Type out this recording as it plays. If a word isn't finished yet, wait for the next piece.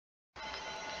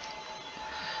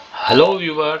Hello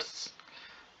viewers,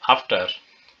 after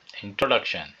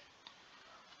introduction,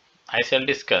 I shall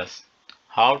discuss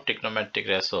how trigonometric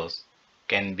ratios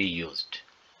can be used.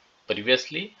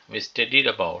 Previously, we studied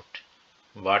about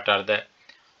what are the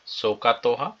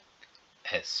SOHCAHTOA,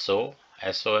 SOH,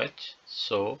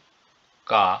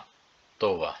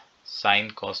 SOHCAHTOA, Sine,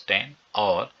 Cos, Tan,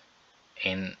 or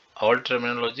in old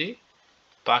terminology,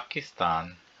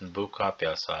 Pakistan, Bhukha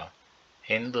Pyasa,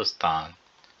 Hindustan,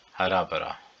 Hara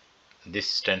Bhara. This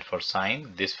stands for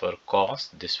sine, this for cos,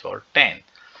 this for tan,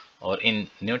 or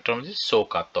in new terms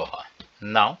SOHCAHTOA.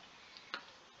 Now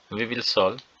we will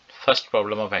solve first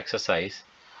problem of exercise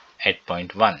at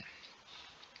point 1.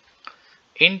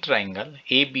 In triangle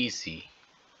ABC,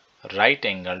 right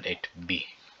angled at B.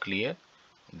 Clear?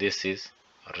 This is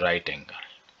right angle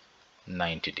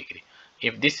 90 degree.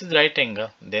 If this is right angle,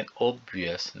 then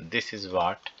obvious this is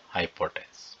what?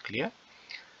 Hypotenuse. Clear?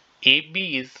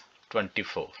 AB is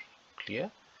 24.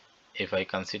 Clear? If I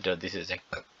consider this is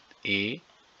A,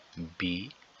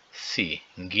 B, C,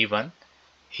 given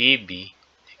AB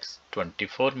is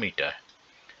 24 meter,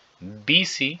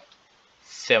 BC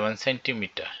 7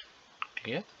 centimeter.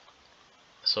 Clear?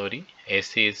 Sorry,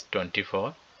 AC is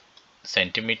 24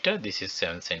 centimeter, this is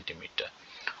 7 centimeter.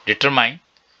 Determine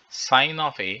sine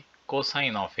of A,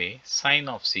 cosine of A, sine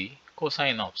of C,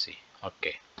 cosine of C.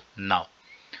 Okay, now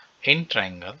in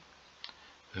triangle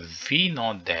we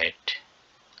know that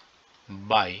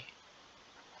by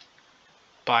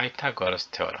Pythagoras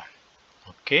Theorem.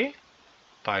 Okay,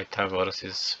 Pythagoras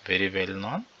is very well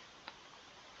known.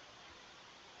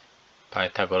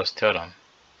 Pythagoras Theorem.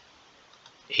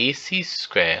 AC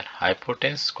square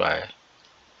hypotenuse square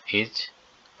is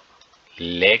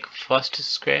leg first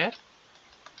square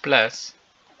plus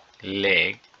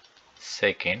leg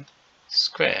second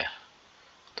square.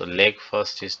 So leg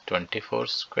first is 24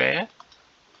 square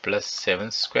plus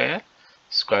 7 square.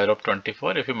 Square of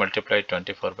 24, if you multiply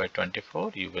 24 by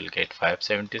 24, you will get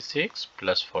 576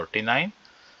 plus 49.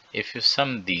 If you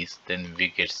sum these, then we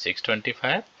get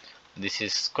 625. This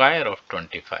is square of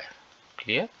 25.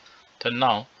 Clear? So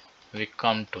now we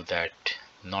come to that.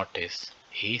 Notice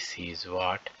AC is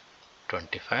what?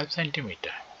 25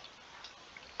 centimeter.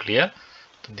 Clear?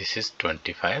 So this is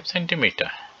 25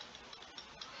 centimeter.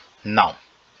 Now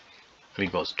we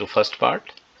goes to first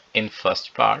part. In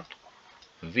first part,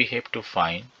 we have to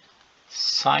find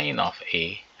sine of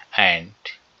A and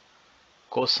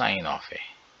cosine of A.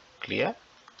 Clear?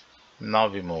 Now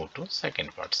we move to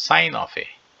second part. Sine of A.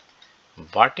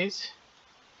 What is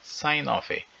sine of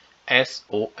A?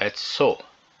 SOH. So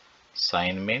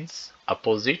sine means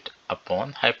opposite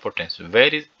upon hypotenuse.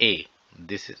 Where is A?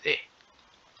 This is A.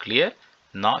 Clear?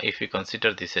 Now if you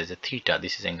consider this as a theta,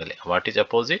 this is angle A. What is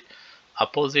opposite?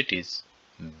 Opposite is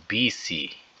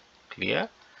BC. Clear?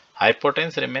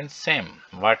 Hypotenuse remains same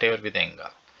whatever with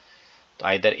angle. So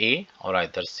either A or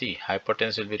either C.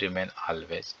 Hypotenuse will be remain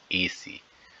always AC.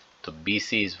 So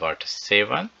BC is what?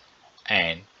 7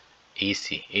 and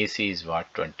AC is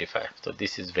what? 25. So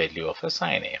this is value of a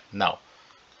sine A. Now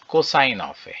cosine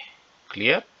of A.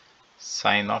 Clear?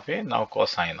 Sine of A. Now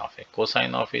cosine of A.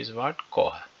 Cosine of A is what?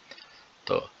 Cos.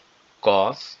 So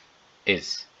cos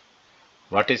is,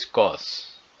 what is cos?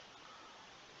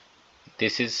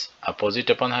 This is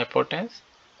opposite upon hypotenuse.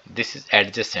 This is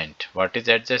adjacent. What is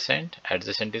adjacent?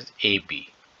 Adjacent is AB.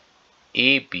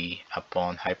 AB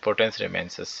upon hypotenuse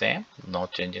remains the same. No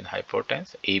change in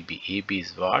hypotenuse. AB. AB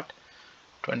is what?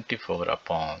 24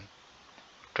 upon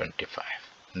 25.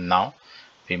 Now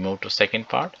we move to second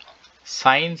part.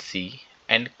 Sine C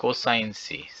and cosine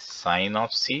C. Sine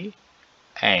of C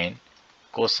and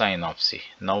cosine of C.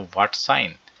 Now what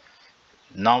sine?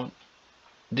 Now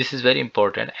this is very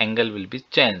important. Angle will be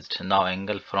changed. Now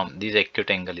angle from this acute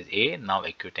angle is A. Now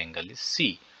acute angle is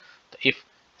C. If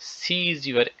C is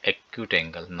your acute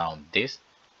angle, now this,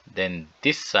 then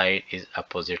this side is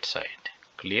opposite side.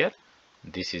 Clear?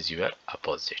 This is your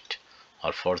opposite.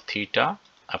 Or for theta,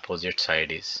 opposite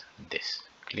side is this.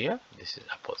 Clear? This is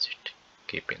opposite.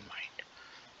 Keep in mind.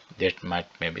 That might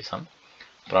maybe some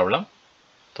problem.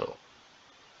 So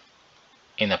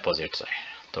in opposite side.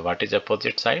 So what is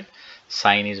opposite side?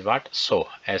 Sine is what? So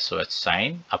SOH,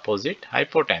 sine, opposite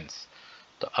hypotenuse.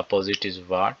 The opposite is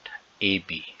what?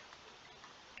 AB.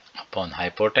 Upon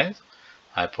hypotenuse,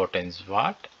 hypotenuse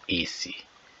what? AC.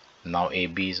 Now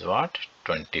AB is what?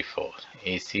 24.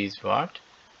 AC is what?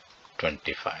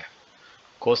 25.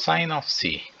 Cosine of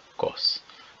C, cos.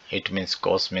 It means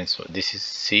cos means this is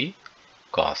C,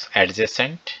 cos.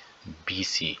 Adjacent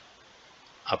BC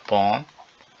upon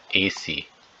AC.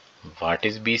 What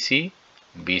is BC?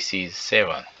 BC is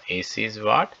 7. AC is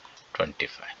what?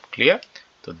 25. Clear?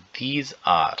 So these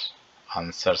are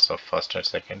answers of first and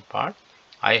second part.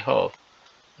 I hope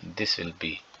this will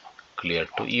be clear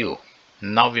to you.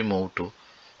 Now we move to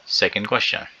second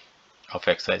question of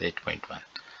exercise 8.1.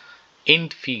 In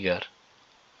figure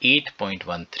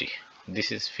 8.13,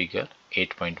 this is figure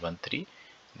 8.13.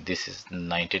 This is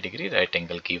 90-degree right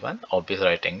angle given, obvious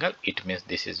right angle. It means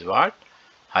this is what?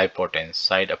 Hypotenuse.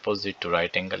 Side opposite to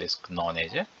right angle is known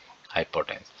as a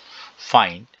hypotenuse.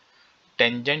 Find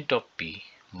tangent of P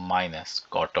minus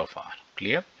cot of R.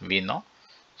 Clear? We know.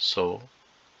 So,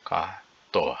 ka,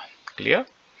 to. Clear?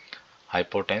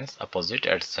 Hypotenuse, opposite,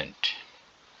 adjacent.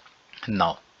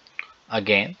 Now,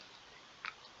 again,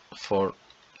 for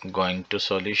going to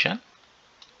solution,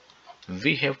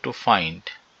 we have to find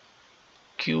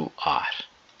QR.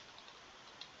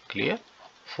 Clear?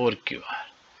 For QR.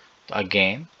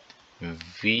 Again,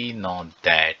 we know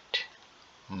that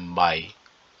by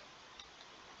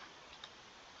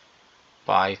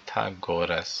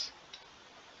Pythagoras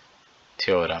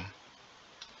Theorem,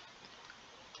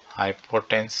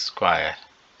 hypotenuse square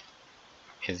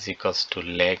is equals to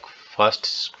leg first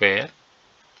square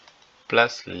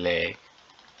plus leg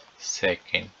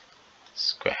second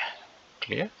square.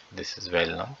 Clear? This is well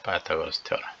known Pythagoras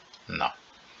theorem. Now,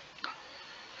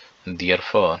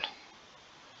 therefore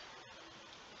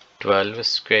 12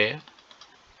 square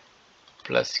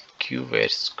plus QR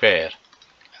square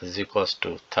is equals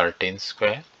to 13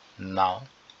 square. Now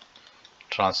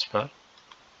transfer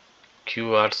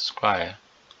QR square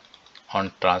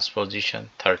on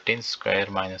transposition 13 square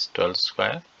minus 12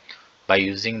 square by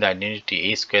using the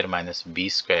identity a square minus b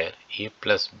square, a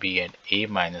plus b and a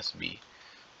minus b.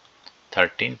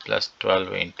 13 plus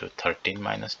 12 into 13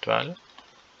 minus 12,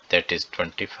 that is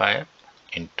 25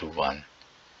 into 1.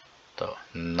 So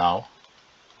now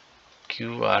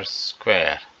QR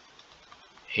square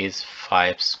is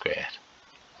 5 square.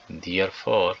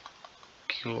 Therefore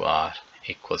QR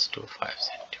equals to 5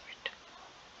 centimeter.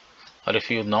 Or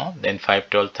if you know, then 5,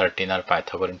 12, 13 are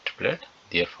Pythagorean triplet.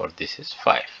 Therefore this is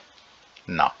 5.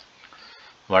 Now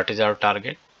what is our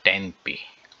target? 10p.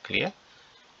 Clear?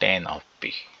 10 of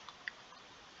p.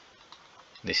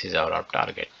 This is our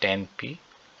target, 10p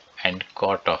and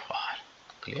cot of r.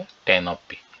 Clear? 10 of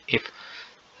p. If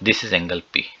this is angle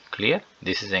p, clear?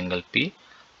 This is angle p,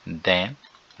 then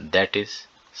that is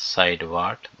side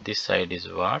what? This side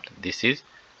is what? This is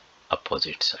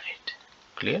opposite side.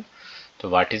 Clear? So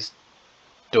what is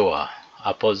TOA?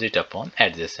 Opposite upon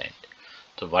adjacent.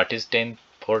 So what is 10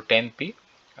 for 10p?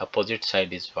 Opposite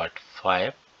side is what?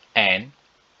 5 and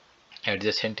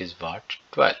adjacent is what?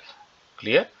 12.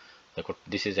 Clear?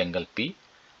 This is angle P.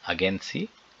 Again see,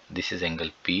 this is angle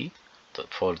P. So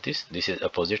for this is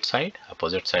opposite side.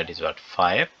 Opposite side is what?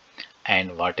 5.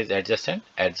 And what is adjacent?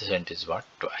 Adjacent is what?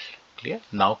 12. Clear?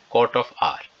 Now cot of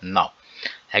R. Now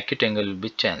acute angle will be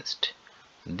changed.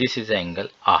 This is angle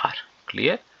R.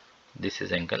 Clear? This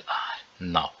is angle R.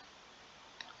 Now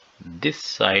this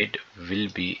side will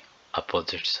be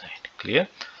opposite side. Clear?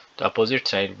 The opposite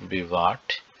side will be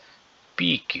what?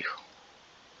 PQ.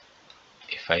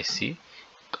 If I see,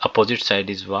 opposite side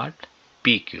is what?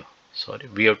 PQ. Sorry,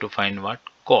 we have to find what?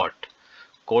 Cot.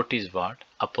 Cot is what?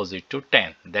 Opposite to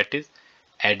 10. That is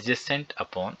adjacent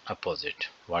upon opposite.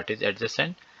 What is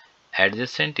adjacent?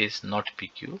 Adjacent is not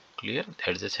PQ. Clear?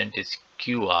 Adjacent is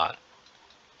QR.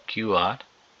 QR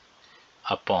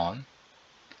upon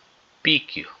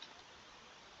PQ.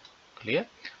 Clear?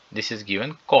 This is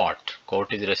given cot.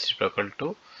 Cot is reciprocal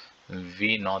to,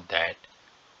 we know that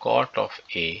cot of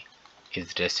A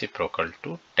is reciprocal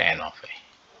to tan of A.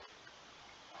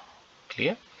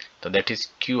 Clear? So that is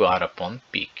QR upon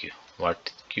PQ.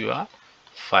 What is QR?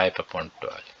 5 upon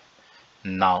 12.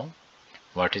 Now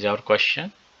what is our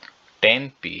question?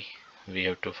 10p, we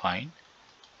have to find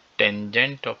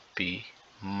tangent of P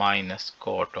minus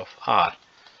cot of R.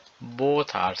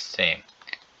 Both are same.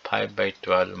 5 by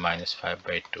 12 minus 5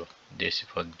 by 2. This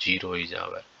for 0 is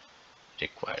our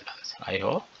required answer. I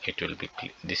hope it will be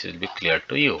this will be clear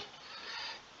to you.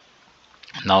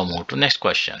 Now move to next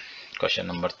question. Question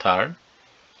number 3rd.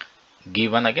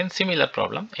 Given again similar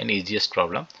problem, an easiest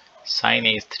problem. Sine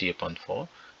A is 3 upon 4.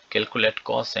 Calculate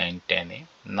cosine tan A.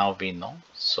 Now we know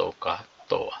so ka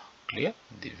toa. Clear?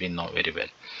 We know very well.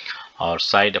 Our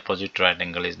side opposite right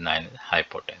angle is 9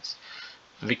 hypotenuse.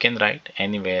 We can write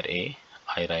anywhere A.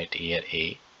 I write here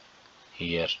A,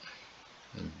 here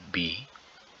B,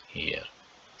 here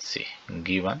C.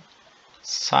 Given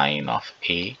sine of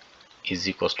A is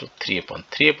equals to 3 upon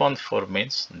 3 upon 4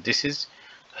 means this is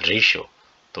ratio.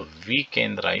 So we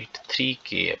can write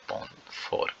 3k upon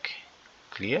 4k.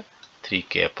 Clear?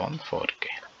 3k upon 4k.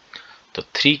 So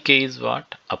 3k is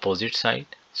what? Opposite side.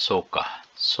 SOH,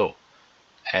 so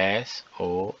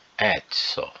SOH,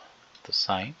 so the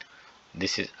sine,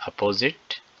 this is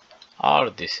opposite or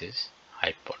this is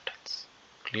hypotenuse.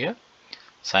 Clear?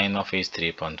 Sine of A is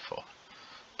 3.4.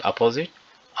 The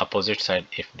opposite side,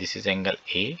 if this is angle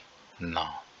A,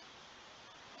 now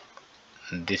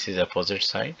this is opposite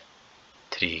side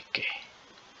 3K.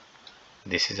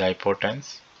 This is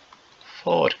hypotenuse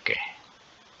 4K.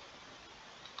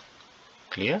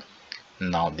 Clear?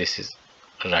 Now this is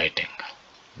right angle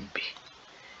B.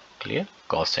 Clear?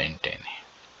 Cosine 10A.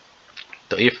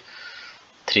 So if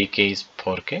 3K is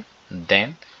 4K,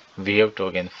 then we have to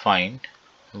again find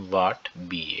what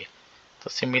BA. So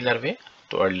similar way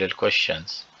to earlier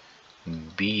questions,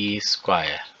 BA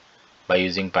square by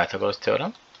using Pythagoras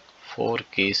theorem,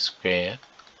 4K square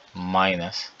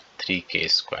minus 3K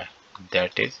square,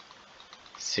 that is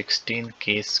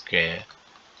 16K square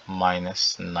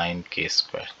minus 9K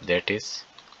square, that is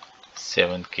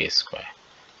 7K square.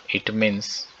 It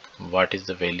means what is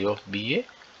the value of BA?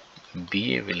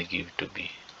 BA will give to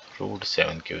be root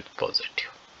 7K with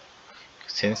positive,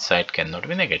 since side cannot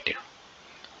be negative.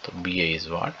 So BA is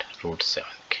what? Root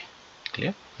 7K.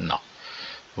 Clear? Now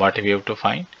what we have to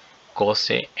find? Cos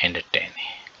A and tan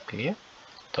A. Clear?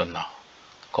 So now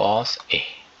cos A.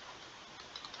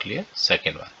 Clear?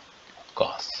 Second one,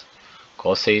 cos.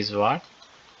 Cos A is what?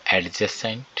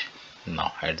 Adjacent.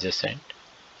 Now adjacent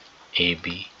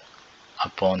AB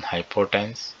upon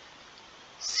hypotenuse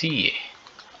CA,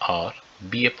 or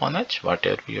B upon H,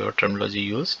 whatever your terminology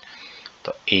used.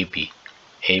 So AB.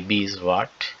 AB is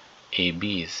what?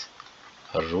 AB is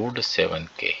root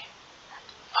 7K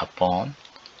upon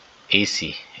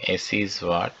AC. AC is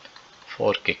what?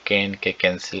 4K. K and K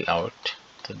cancel out.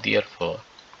 So therefore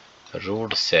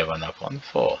root 7 upon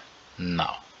 4.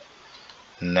 Now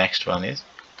next one is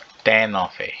tan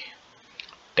of A.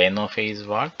 Tan of A is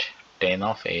what? Tan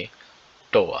of A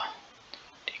TOA.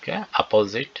 Okay.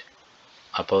 Opposite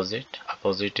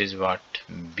is what?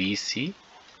 BC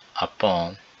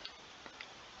upon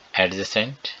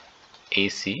adjacent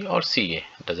AC or CA,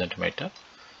 doesn't matter.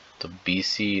 So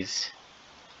BC is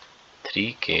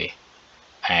 3K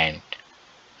and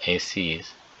AC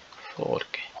is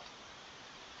 4K.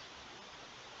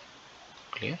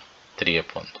 Clear? 3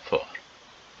 upon 4.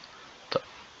 So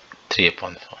 3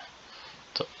 upon 4.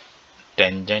 So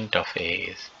tangent of A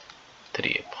is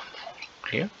 3 upon 4.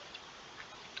 Clear?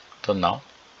 So now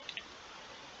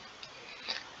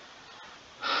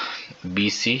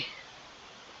BC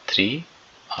 3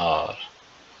 or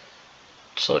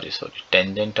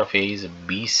tangent of A is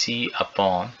BC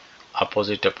upon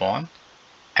opposite upon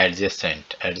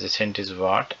adjacent. Adjacent is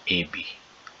what? AB.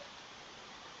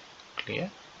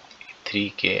 Clear?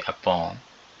 3K upon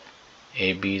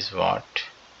AB is what?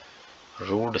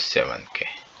 Root 7K.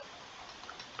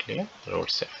 Clear? Root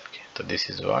 7K. So this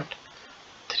is what?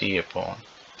 3 upon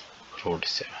root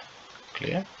 7.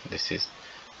 Clear? This is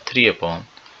 3 upon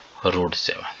root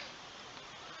 7.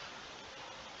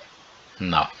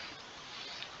 Now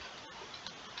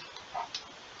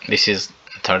this is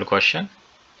third question.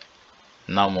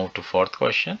 Now move to fourth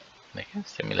question. Okay,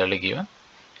 similarly given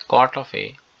cot of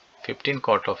A, 15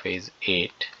 cot of A is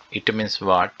 8. It means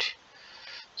what?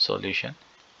 Solution,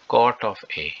 cot of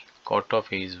A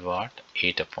is what?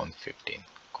 8 upon 15.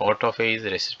 Cot of A is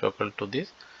reciprocal to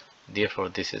this, therefore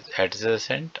this is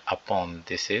adjacent upon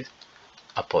this is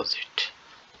opposite.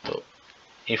 So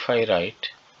if I write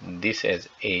this as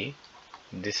A,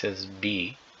 this is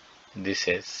B, this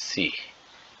is C.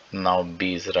 Now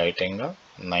B is right angle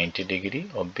 90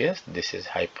 degree, obvious. This is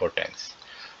hypotenuse,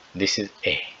 this is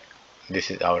A, this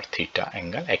is our theta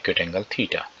angle, acute angle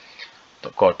theta. The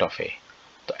cot of A.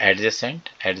 So adjacent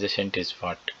is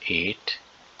what?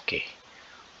 8K.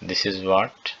 This is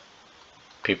what?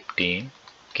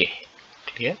 15K.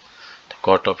 Clear? The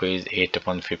cot of A is 8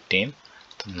 upon 15.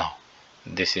 So now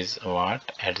this is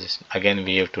what? Adjacent. Again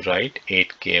we have to write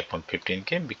 8K upon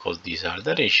 15K because these are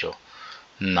the ratio.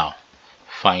 Now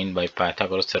find by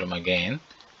Pythagoras theorem again.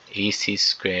 AC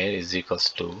square is equals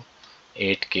to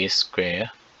 8K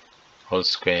square whole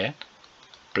square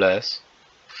plus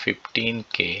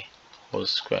 15K whole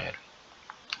square,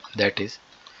 that is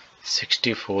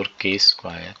 64K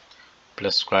square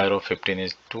plus square of 15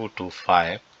 is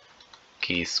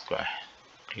 225K square.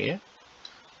 Clear?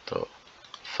 So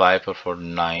 5 or 4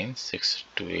 9, 6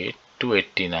 to 8,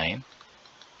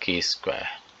 289K square.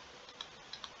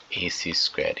 AC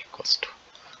square equals to,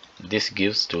 this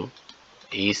gives to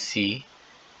AC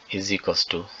is equals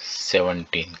to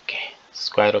 17K.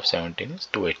 Square of 17 is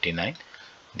 289,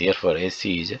 therefore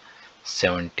AC is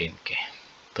 17K.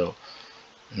 So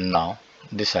now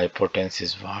this hypotenuse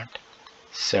is what?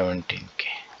 17K.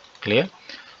 Clear?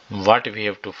 What we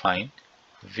have to find?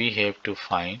 We have to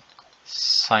find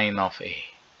sine of A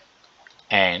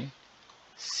and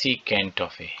secant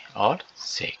of A or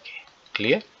sec A.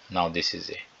 Clear? Now this is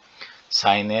A.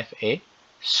 Sine of A,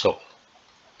 so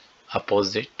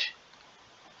opposite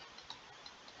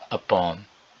upon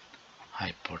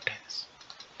hypotenuse.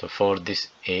 So for this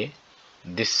A,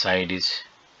 this side is,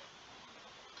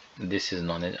 this is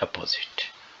known as opposite.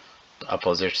 The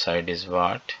opposite side is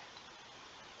what?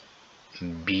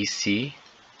 BC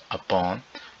upon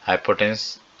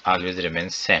hypotenuse always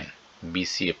remains same,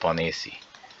 BC upon AC.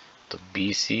 So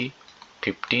BC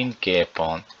 15k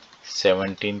upon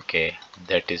 17k,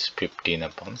 that is 15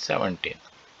 upon 17.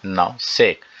 Now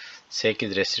sec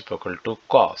is reciprocal to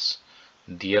cos.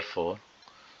 Therefore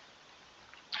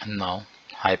now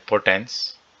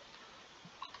hypotenuse,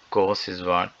 cos is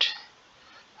what?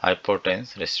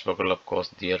 Hypotenuse reciprocal of cos.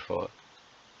 Therefore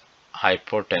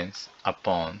hypotenuse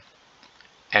upon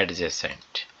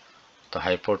adjacent. The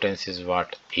hypotenuse is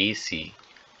what? AC.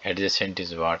 Adjacent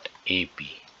is what? AP.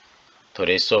 So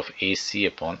ratio of AC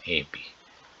upon AP.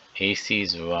 AC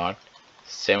is what?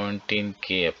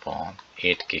 17k upon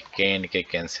 8k. K and K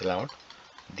cancel out.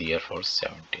 Therefore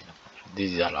 17.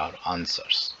 These are our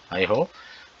answers. I hope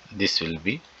this will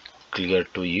be clear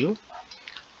to you.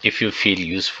 If you feel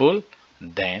useful,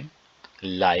 then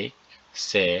like,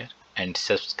 share and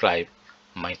subscribe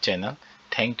my channel.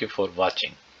 Thank you for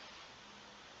watching.